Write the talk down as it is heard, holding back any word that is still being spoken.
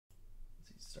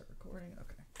recording?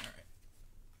 Okay, all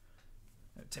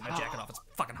right. Take my jacket off. It's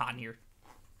fucking hot in here.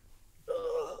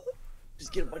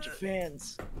 Just get a bunch of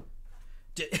fans.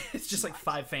 It's just like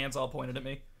 5 fans all pointed at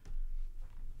me.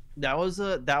 That was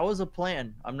a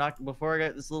plan. I'm not before I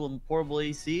got this little portable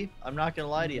AC. I'm not gonna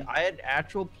lie to you. I had an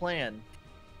actual plan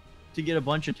to get a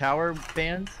bunch of tower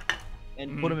fans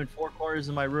and put them in 4 corners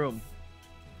of my room.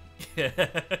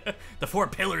 The 4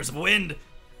 pillars of wind.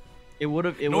 It would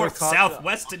have north, south,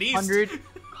 west, and east.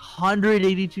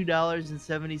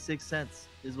 $182.76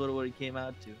 is what it would have came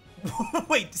out to.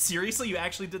 Wait, seriously? You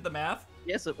actually did the math?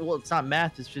 Yes. Well, it's not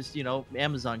math. It's just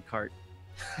Amazon cart.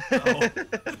 Oh.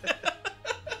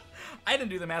 I didn't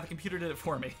do the math. The computer did it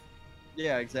for me.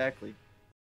 Yeah, exactly.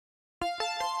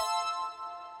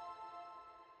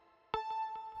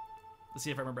 Let's see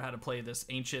if I remember how to play this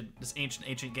ancient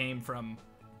game from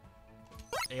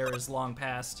eras long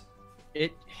past.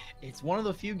 It's one of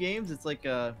the few games. It's like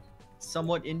a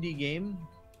somewhat indie game.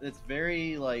 It's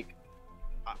very like,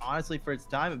 honestly, for its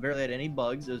time, it barely had any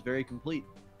bugs. It was very complete.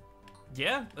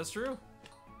 Yeah, that's true.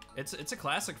 It's a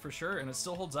classic for sure, and it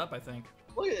still holds up, I think.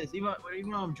 Look at this. Even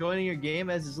when I'm joining your game,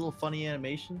 it has this little funny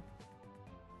animation.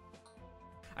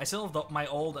 I still have my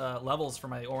old levels for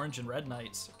my orange and red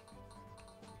knights.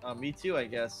 Me too, I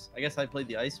guess. I guess I played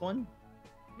the ice one.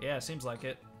 Yeah, seems like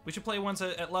it. We should play ones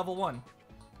at level 1.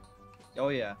 Oh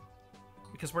yeah.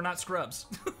 Because we're not scrubs.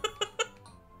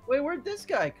 Wait, where'd this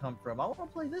guy come from? I want to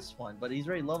play this one, but he's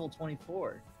already level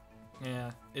 24.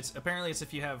 Yeah, apparently it's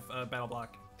if you have Battle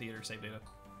Block Theater save data.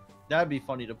 That'd be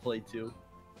funny to play too.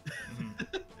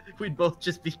 We'd both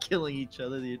just be killing each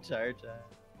other the entire time.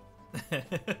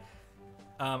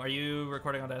 Are you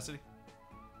recording Audacity?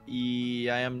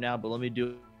 Yeah, I am now, but let me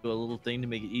do a little thing to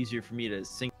make it easier for me to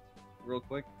sync real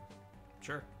quick.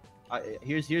 Sure.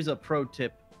 Here's a pro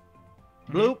tip.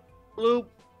 Bloop, bloop,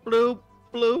 bloop,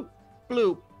 bloop,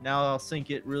 bloop. Now I'll sync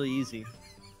it really easy.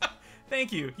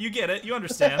 Thank you. You get it. You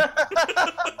understand.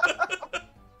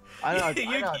 I know,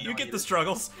 you get the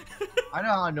struggles. I know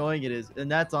how annoying it is, and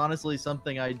that's honestly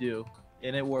something I do,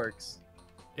 and it works.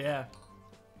 Yeah.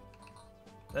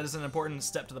 That is an important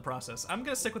step to the process. I'm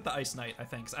gonna stick with the Ice Knight, I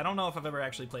think, 'cause I don't know if I've ever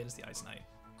actually played as the Ice Knight.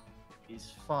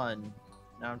 He's fun.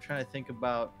 Now I'm trying to think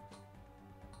about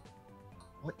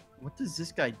what does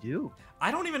this guy do?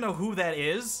 I don't even know who that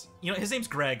is. You know, his name's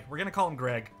Greg. We're gonna call him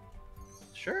Greg.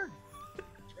 Sure.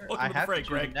 Welcome to the fray,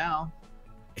 Greg. Now.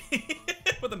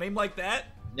 With a name like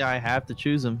that? Yeah, I have to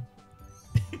choose him.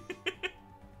 I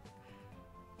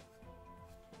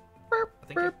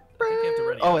think you have to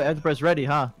ready. Oh, I have to press ready,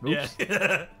 huh? Oops.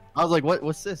 Yeah. I was like,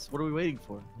 what's this? What are we waiting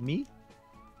for? Me?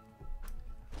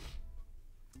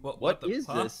 What is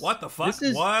this? What the fuck?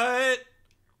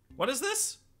 What is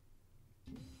this?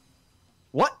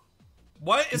 What?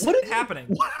 What is happening?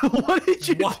 What did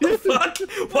you do? What the fuck?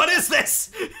 What is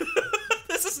this?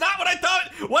 This is not what I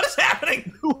thought. What is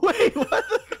happening? Wait, what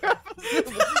the crap is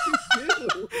this? What did you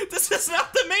do? This is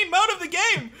not the main mode of the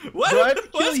game. What is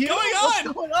going on?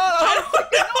 What's going on? I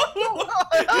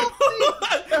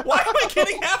don't know. Why am I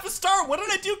getting half a star? What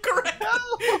did I do correct?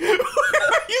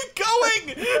 Where are you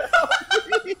going?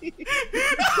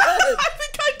 I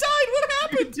think I died. What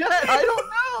happened? You're dead. I don't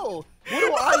know. What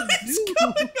do I do? What is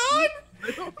going on?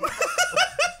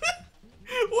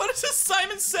 What is this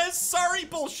Simon Says Sorry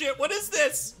bullshit? What is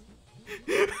this?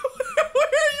 Where are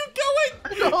you going?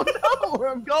 I don't know where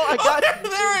I'm going. There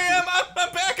I am.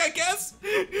 I'm back, I guess.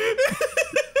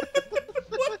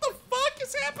 What the fuck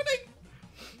is happening?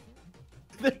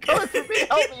 They're coming for me.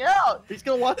 Help me out. He's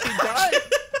gonna watch me die.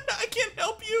 I can't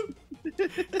help you.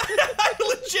 I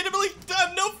legitimately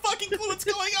have no fucking clue what's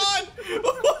going on.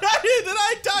 Did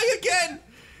I die again?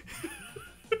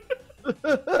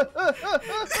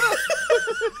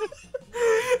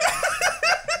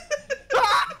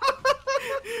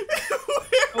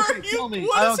 Where are you? Kill me.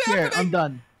 What I is don't care. happening? I'm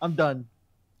done. I'm done.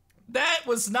 That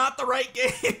was not the right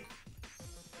game.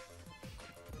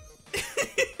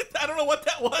 I don't know what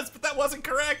that was, but that wasn't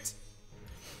correct.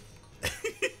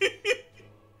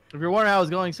 If you're wondering how I was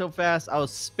going so fast, I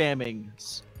was spamming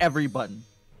every button.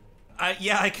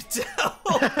 Yeah, I could tell.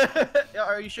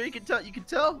 Are you sure you can tell? You can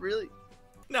tell, really?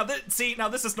 Now, now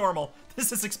this is normal.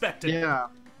 This is expected. Yeah.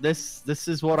 This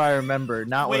is what I remember,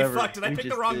 not Wait, whatever. fuck! Did I pick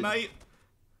the wrong night?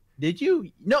 Did you?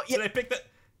 No. Did I pick the?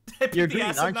 You're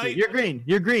green, aren't you? You're green.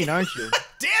 You're green, aren't you?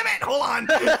 Damn it! Hold on.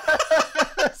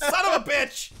 Son of a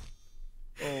bitch.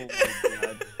 Oh my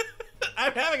god.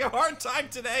 I'm having a hard time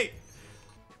today.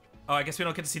 Oh, I guess we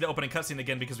don't get to see the opening cutscene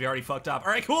again because we already fucked up.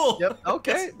 All right, cool. Yep.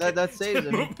 Okay. that saves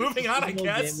it. Moving on, I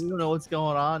guess. We don't know what's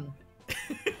going on.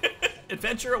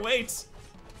 Adventure awaits.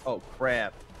 Oh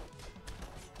crap.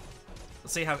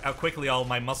 Let's see how quickly all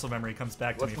my muscle memory comes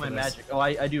back to What's me my for this. magic? Oh,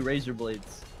 I do razor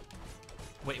blades.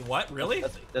 Wait, what? Really?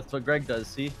 That's what Greg does.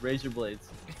 See, razor blades.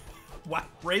 What?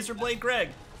 Razor Blade Greg.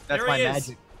 That's there my he is.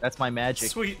 magic. That's my magic.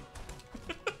 Sweet.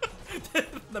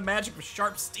 The magic of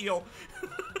sharp steel.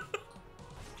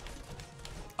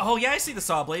 Oh yeah, I see the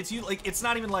saw blades. You like, it's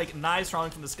not even like knives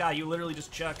falling from the sky. You literally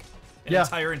just chuck an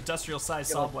entire industrial-sized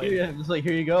saw blade. Yeah, just like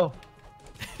here you go.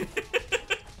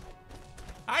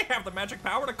 I have the magic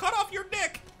power to cut off your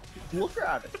dick. Look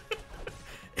at it.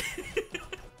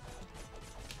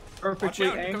 Watch Perfectly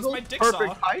out, here comes angled. my dick Perfect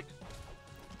saw. height.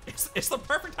 It's the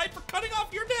perfect height for cutting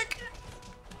off your dick.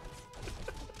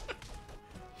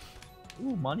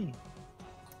 Ooh, money.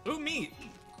 Ooh, meat.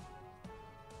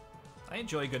 I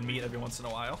enjoy good meat every once in a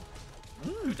while.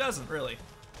 Who doesn't, really?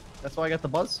 That's why I got the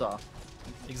buzzsaw.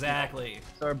 Exactly.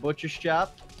 It's our butcher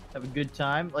shop. Have a good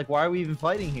time. Like, why are we even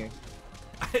fighting here?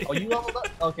 Oh, you leveled up?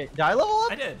 Okay, did I level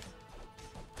up? I did.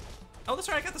 Oh, that's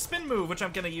right. I got the spin move, which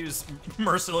I'm gonna use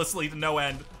mercilessly to no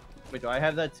end. Wait, do I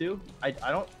have that too? I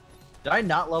don't. Did I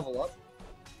not level up?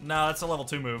 No, that's a level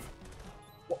 2 move.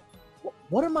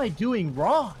 What am I doing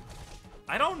wrong?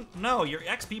 I don't know. Your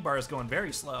XP bar is going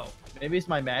very slow. Maybe it's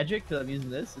my magic because I'm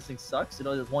using this. This thing sucks. It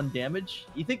only does 1 damage.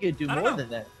 You think it'd do I don't more know. than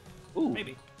that? Ooh.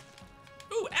 Maybe.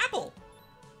 Ooh, apple.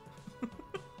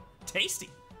 Tasty.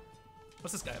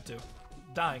 What's this guy up to?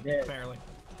 Dying, Yeah. apparently.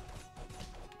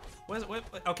 What is it? What?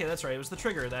 Okay, that's right. It was the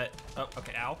trigger that. Oh,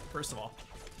 okay. Ow. First of all.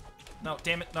 No,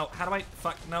 damn it. No. How do I?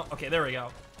 Fuck. No. Okay, there we go.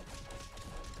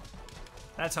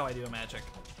 That's how I do a magic.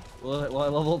 Will I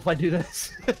level up if I do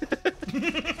this?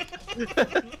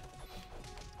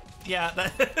 Yeah.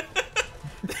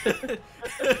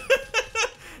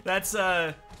 That's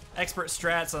expert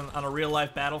strats on a real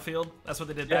life battlefield. That's what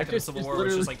they did back in the Civil War. It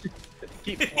was just like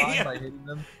keep flying Yeah. by hitting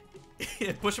them.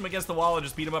 push them against the wall and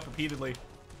just beat them up repeatedly.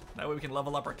 That way we can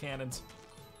level up our cannons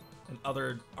and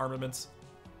other armaments.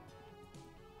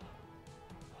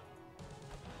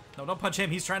 No, don't punch him.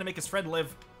 He's trying to make his friend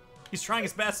live. He's trying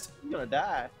his best. You're gonna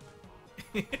die.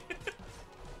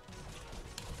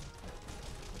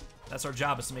 That's our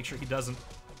job, is to make sure he doesn't.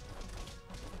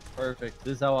 Perfect.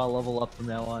 This is how I'll level up from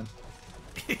now on.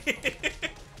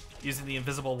 Using the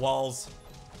invisible walls.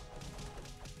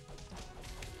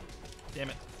 Damn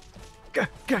it.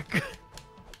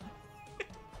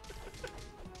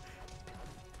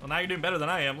 Well, now you're doing better than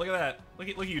I am. Look at that. Look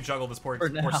at you juggle this poor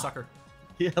sucker.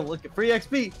 Yeah, look at free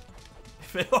XP.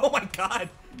 Oh my god.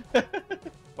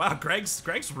 Wow,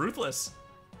 Greg's ruthless.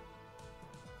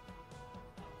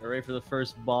 Are ready for the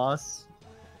first boss?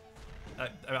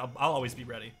 I'll always be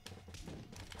ready.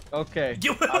 Okay.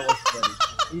 You, I was ready.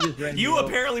 He just ran me over.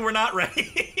 apparently were not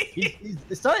ready.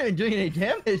 It's not even doing any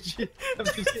damage. I'm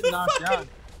just getting knocked down.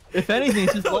 If anything,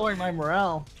 it's just lowering my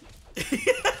morale.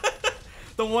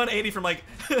 The 180 from like,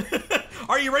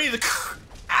 are you ready to?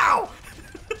 Ow!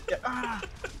 Yeah, ah.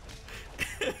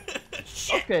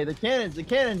 Shit. Okay, the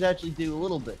cannons actually do a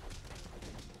little bit.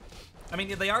 I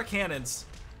mean, they are cannons.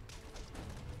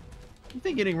 You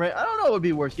think getting ran? I don't know what would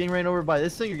be worse, getting ran over by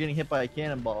this thing or getting hit by a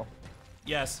cannonball.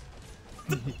 Yes.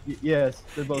 Yes,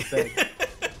 they're both bad.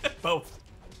 Both.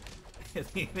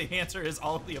 The answer is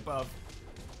all of the above.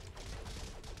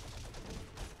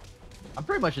 I'm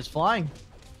pretty much just flying.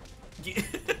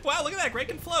 Wow, look at that. Greg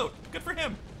can float. Good for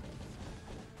him.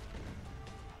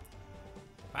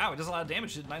 Wow, it does a lot of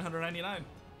damage. Did 999.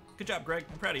 Good job, Greg.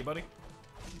 I'm proud of you, buddy.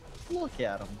 Look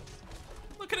at him.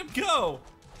 Look at him go.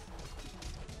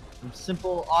 From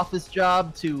simple office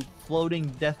job to floating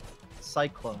death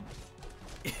cyclone.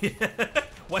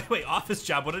 Wait, office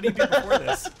job. What did he do before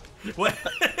this? What?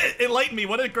 Enlighten me.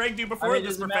 What did Greg do before this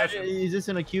just profession? imagine he's just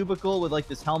in a cubicle with like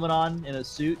this helmet on and a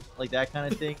suit, like that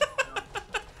kind of thing.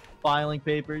 Filing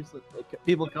papers. Like,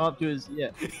 people come up to his You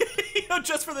know,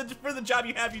 just for the job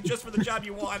you have, just for the job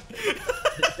you want.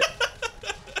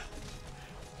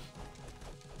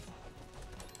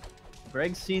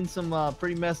 Greg's seen some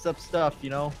pretty messed up stuff,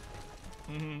 you know.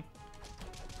 Mm-hmm.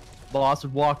 Boss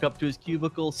would walk up to his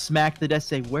cubicle, smack the desk,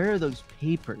 say, "Where are those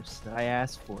papers that I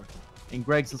asked for?" And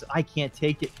Greg says, "I can't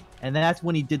take it." And that's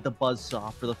when he did the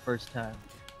buzzsaw for the first time.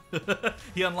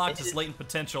 He unlocked his latent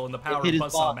potential in the power of hit his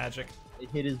buzzsaw boss. magic. It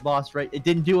hit his boss right. It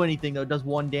didn't do anything though. It does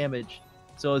 1 damage.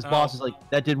 So his boss is like,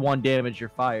 "That did 1 damage. You're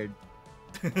fired."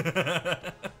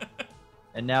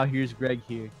 And now here's Greg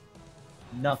here.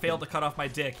 Nothing. Failed to cut off my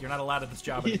dick. You're not allowed at this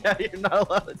job anymore. Yeah, you're not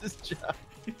allowed at this job.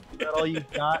 Is that all you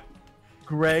got,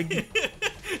 Greg?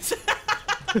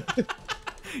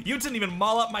 You didn't even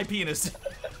maul up my penis.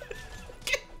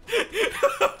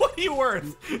 What are you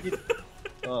worth?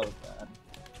 Oh god.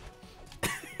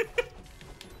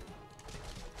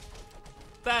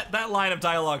 That line of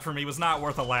dialogue for me was not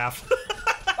worth a laugh.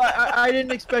 I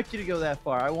didn't expect you to go that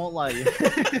far. I won't lie to you.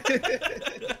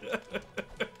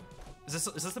 Is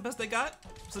this the best they got?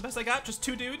 Is the best I got? Just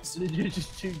 2 dudes?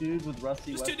 Just 2 dudes with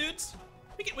rusty Just weapons. 2 dudes?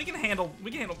 We can handle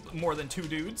more than 2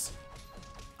 dudes.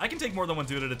 I can take more than 1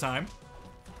 dude at a time.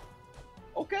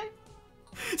 Okay.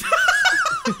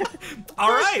 All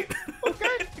right.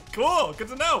 Okay. Cool. Good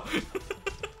to know.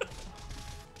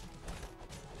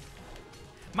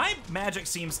 My magic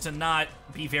seems to not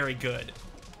be very good.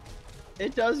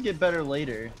 It does get better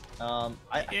later. I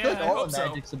feel like all the so.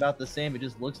 magic's about the same. It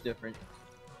just looks different.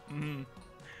 Mm-hmm.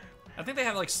 I think they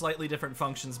have like slightly different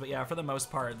functions, but yeah, for the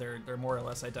most part, they're more or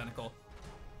less identical.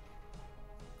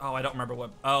 Oh, I don't remember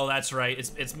what. Oh, that's right. It's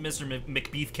Mr.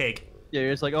 McBeefcake. Yeah,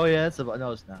 you're just like, oh yeah, it's about.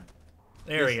 No, it's not.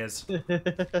 There he is.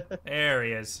 There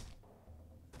he is.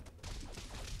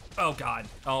 Oh god.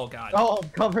 Oh god. Oh, I'm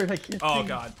covered. I can't. Oh see.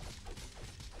 god.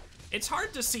 It's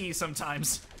hard to see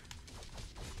sometimes.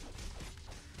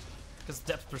 Because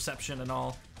depth perception and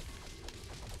all.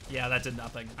 Yeah, that did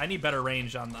nothing. I need better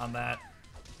range on that.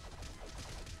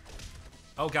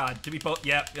 Oh god, did we both?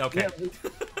 Yeah, okay.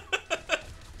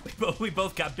 Yeah, we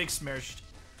both got big smashed.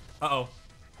 Uh-oh.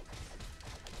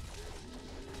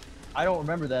 I don't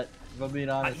remember that, if I'm being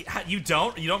honest. You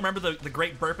don't? You don't remember the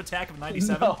great burp attack of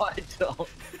 97? No, I don't.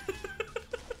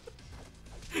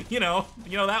 you know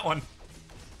that one.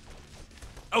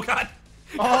 Oh god.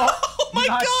 Oh, my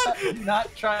god! Do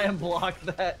not try and block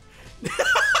that.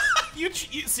 you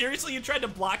seriously, you tried to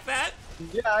block that?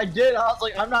 Yeah, I did. I was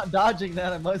like, I'm not dodging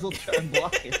that. I might as well try and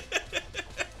block it.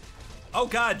 Oh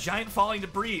god, giant falling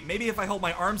debris. Maybe if I hold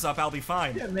my arms up, I'll be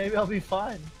fine. Yeah, maybe I'll be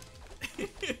fine.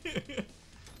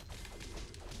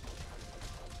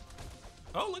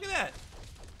 Oh, look at that.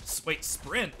 Wait,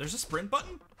 sprint. There's a sprint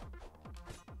button?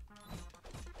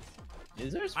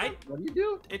 Is there a sprint? What do you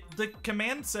do? The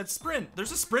command said sprint.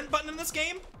 There's a sprint button in this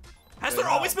game? Has Wait,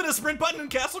 there always been a sprint button in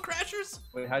Castle Crashers?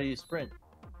 Wait, how do you sprint?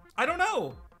 I don't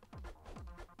know.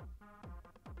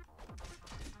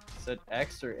 Is it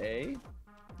X or A?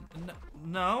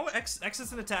 No, X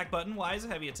is an attack button. Y is a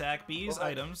heavy attack. B is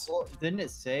items. Well, didn't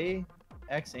it say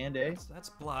X and A? That's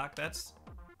block.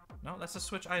 No, that's to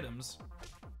switch items.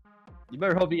 You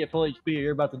better hope you get full HP or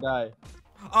you're about to die.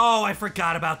 Oh, I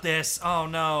forgot about this. Oh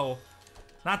no.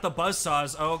 Not the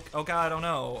buzzsaws. Oh god, oh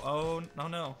no. Oh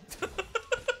no.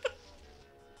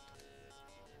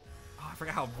 Oh, I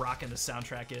forgot how rockin' the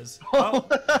soundtrack is. Oh.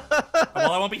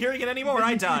 Well, I won't be hearing it anymore.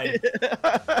 I died.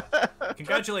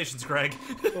 Congratulations, Greg.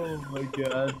 Oh my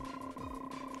god.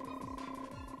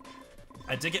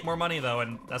 I did get more money though,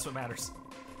 and that's what matters.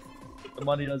 The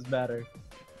money does matter.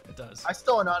 It does. I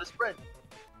still know how to sprint.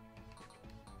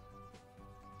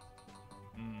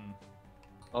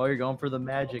 Oh, you're going for the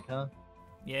magic, huh?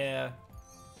 Yeah.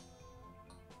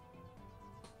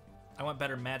 I want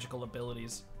better magical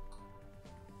abilities.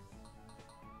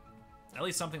 At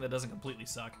least something that doesn't completely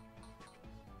suck.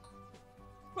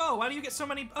 Whoa, why do you get so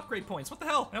many upgrade points? What the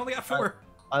hell? I only got 4.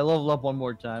 I leveled up one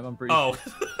more time, I'm pretty sure.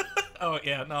 Oh,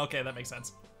 yeah, no, okay, that makes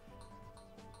sense.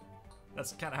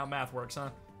 That's kind of how math works, huh?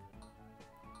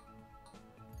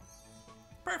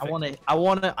 Perfect. I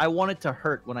want it to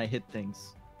hurt when I hit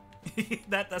things.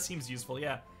 that seems useful,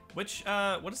 yeah. Which,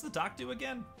 what does the dock do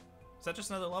again? Is that just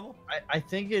another level? I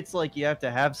think it's like you have to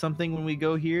have something when we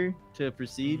go here to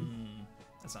proceed.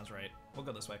 That sounds right. We'll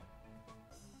go this way.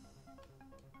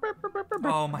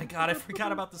 Oh my god, I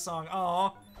forgot about the song.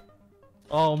 Aw.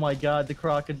 Oh my god, the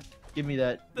crocodile. Give me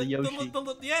that. The Yoshi.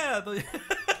 The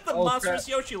Oh, monstrous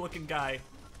crap. Yoshi looking guy.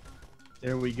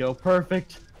 There we go.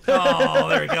 Perfect. Oh,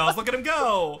 there he goes. Look at him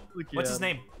go. Look What's at his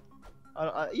him. name?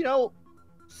 You know,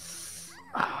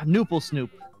 Noople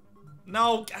Snoop.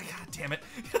 No, god damn it.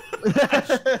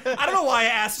 I don't know why I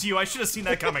asked you. I should have seen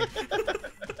that coming.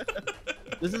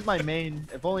 This is my main.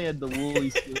 If only I had the woolly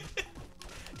Snoop.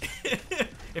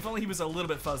 If only he was a little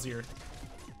bit fuzzier.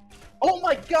 Oh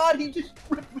my god, he just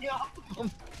ripped me off of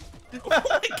him. Oh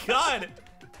my god.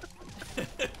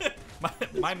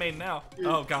 my main now.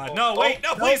 Oh god. No, wait,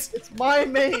 no, please. No, it's my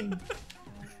main.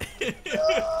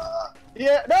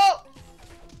 Yeah, no.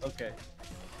 Okay.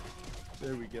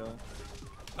 There we go.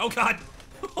 Oh god.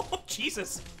 Oh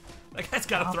Jesus. That guy's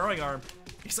got a throwing arm.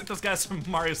 He's like those guys from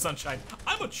Mario Sunshine.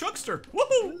 I'm a chuckster.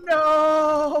 Woohoo!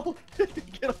 No!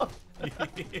 Get off.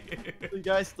 The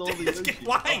guy stole the Yoshi.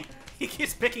 Why? He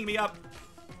keeps picking me up.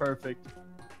 Perfect.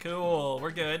 Cool.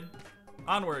 We're good.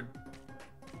 Onward.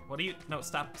 What do you? No,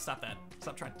 stop that.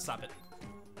 Stop trying. Stop it.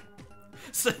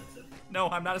 No,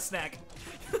 I'm not a snack.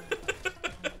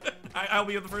 I'll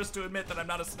be the first to admit that I'm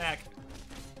not a snack.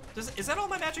 Is that all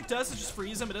my magic does? Is just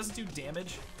freeze him? It doesn't do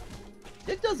damage?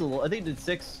 It does a little. I think it did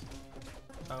 6.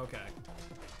 Okay.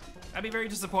 I'd be very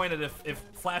disappointed if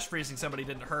flash freezing somebody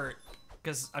didn't hurt,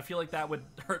 because I feel like that would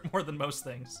hurt more than most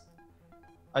things.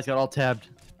 I just got all tabbed.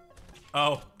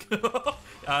 Oh.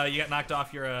 You got knocked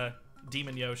off your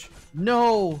demon Yosh.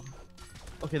 No.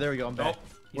 Okay, there we go. I'm back. Oh,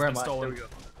 Where am stolen. I? There we go.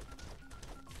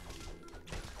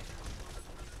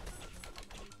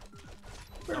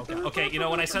 Okay. Okay, you know,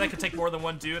 when I said I could take more than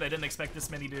one dude, I didn't expect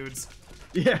this many dudes.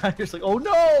 Yeah, you're just like, oh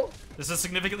no! This is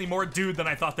significantly more dude than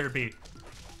I thought there'd be.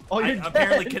 Oh, you're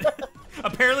dead.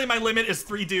 Apparently my limit is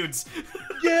 3 dudes.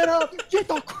 Get up! Get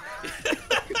the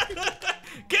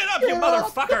Get up, you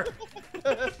motherfucker!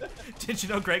 Did you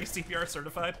know Greg is CPR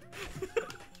certified?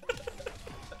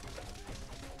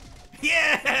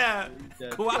 Yeah!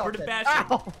 Cooperative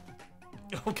bashing. Ow!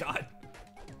 Oh god.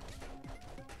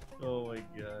 Oh my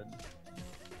god.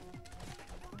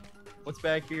 What's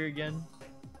back here again?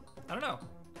 I don't know.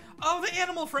 Oh, the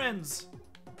animal friends!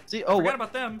 See, oh, Forgot what?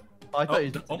 about them. Oh, I thought he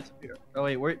was oh. gonna disappear. Oh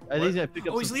wait, where? I think he's gonna pick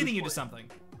up. Oh, he's some leading food you to for something.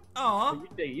 Aw. You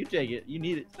take it. You take it. You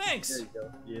need it. Thanks. There you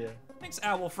go. Yeah. Thanks,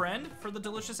 owl friend, for the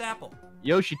delicious apple.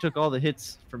 Yoshi took all the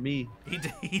hits for me. He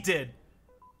did. He did.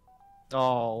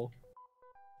 Oh.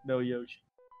 No Yoshi.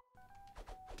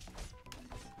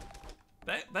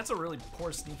 That's a really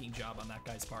poor sneaking job on that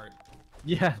guy's part.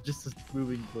 Yeah, just a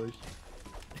moving bush.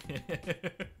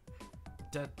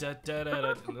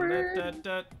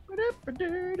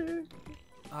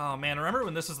 Oh man, remember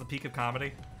when this was the peak of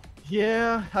comedy?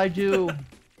 Yeah, I do.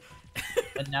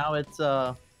 And now it's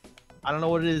I don't know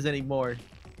what it is anymore.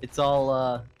 It's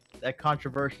all that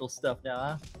controversial stuff now,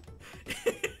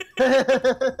 huh?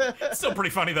 It's still pretty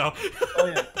funny though. Oh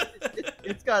yeah,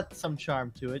 it's got some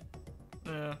charm to it.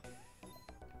 Yeah.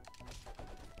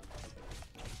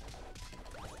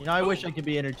 You know, I wish I could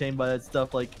be entertained by that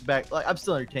stuff. Like I'm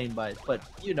still entertained by it, but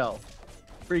you know,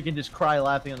 freaking just cry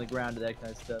laughing on the ground to that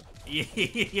kind of stuff.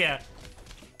 Yeah.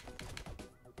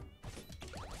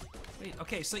 Wait.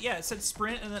 Okay. So yeah, it said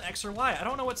sprint and then X or Y. I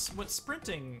don't know what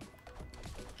sprinting.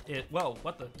 Whoa.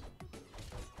 What the?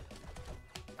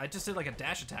 I just did like a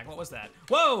dash attack. What was that?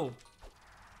 Whoa!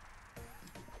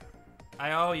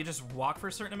 Oh, you just walk for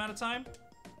a certain amount of time?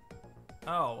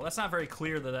 Oh, well, that's not very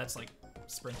clear that that's like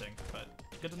sprinting, but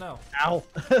good to know. Ow!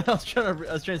 I was trying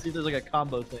to see if there's like a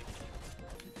combo thing.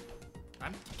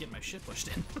 I'm getting my shit pushed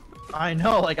in. I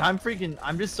know, like I'm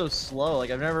just so slow. Like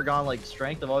I've never gone like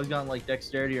strength. I've always gone like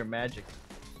dexterity or magic.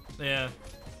 Yeah.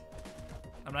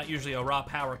 I'm not usually a raw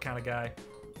power kind of guy.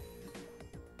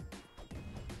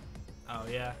 Oh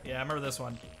yeah, I remember this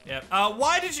one. Yeah.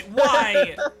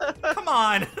 Why? Come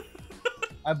on.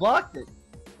 I blocked it.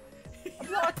 I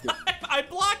blocked it. I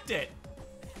blocked it.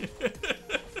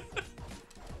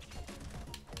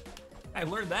 I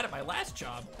learned that at my last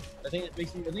job. I think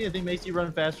it makes you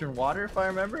run faster in water, if I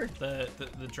remember. The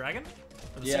dragon?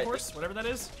 Or the Yeah, seahorse? Whatever that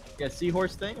is? Yeah,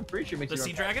 seahorse thing. I'm pretty sure it makes The you run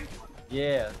sea dragon?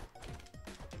 Yeah.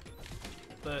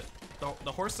 The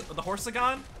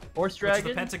horsagon? Horse dragon.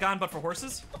 Which is the pentagon, but for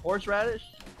horses? The horseradish.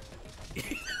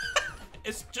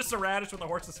 It's just a radish with a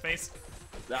horse's face.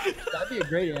 That'd be a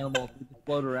great animal to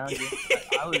float around.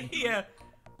 I would. Yeah.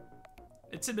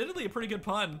 It's admittedly a pretty good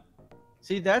pun.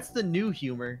 See, that's the new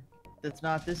humor. That's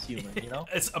not this humor, you know?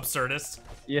 It's absurdist.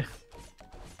 Yeah.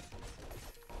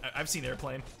 I've seen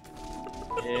Airplane.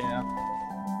 Yeah.